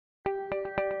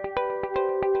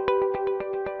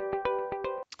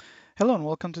Hello and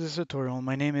welcome to this tutorial.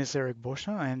 My name is Eric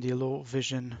Bosha. I am the Low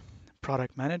Vision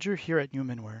Product Manager here at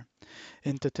HumanWare.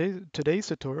 In today's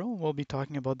tutorial, we'll be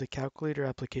talking about the calculator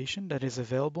application that is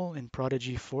available in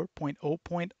Prodigi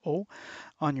 4.0.0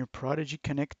 on your Prodigi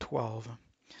Connect 12.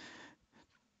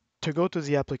 To go to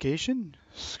the application,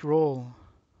 scroll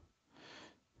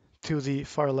to the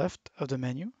far left of the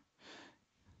menu,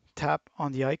 tap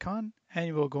on the icon, and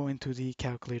you will go into the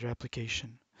calculator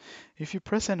application. If you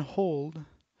press and hold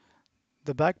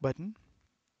the back button,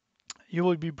 you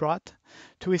will be brought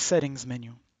to a settings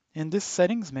menu. In this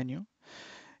settings menu,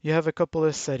 you have a couple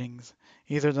of settings.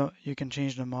 Either you can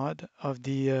change the mod of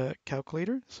the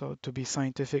calculator, so to be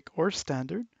scientific or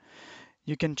standard.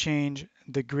 You can change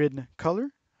the grid color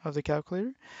of the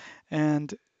calculator,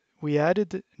 and we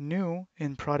added new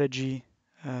in Prodigy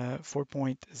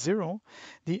 4.0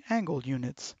 the angle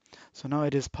units. So now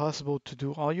it is possible to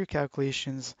do all your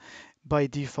calculations by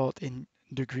default in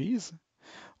degrees,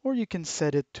 or you can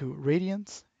set it to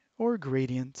radians or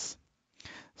gradients.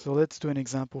 So let's do an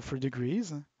example for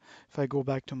degrees. If I go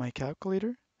back to my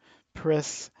calculator,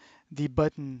 press the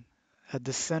button at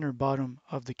the center bottom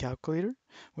of the calculator,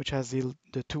 which has the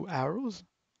two arrows,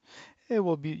 you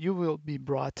will be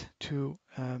brought to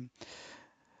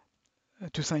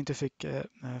scientific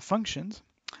functions,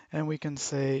 and we can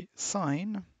say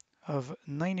sine of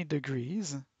 90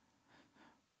 degrees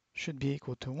should be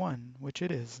equal to 1, which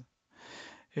it is.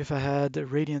 If I had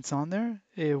radians on there,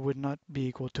 it would not be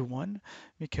equal to 1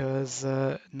 because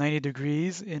 90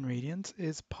 degrees in radians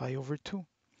is pi over 2.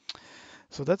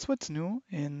 So that's what's new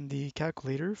in the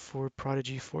calculator for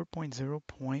Prodigy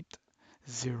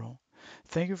 4.0.0.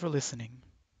 Thank you for listening.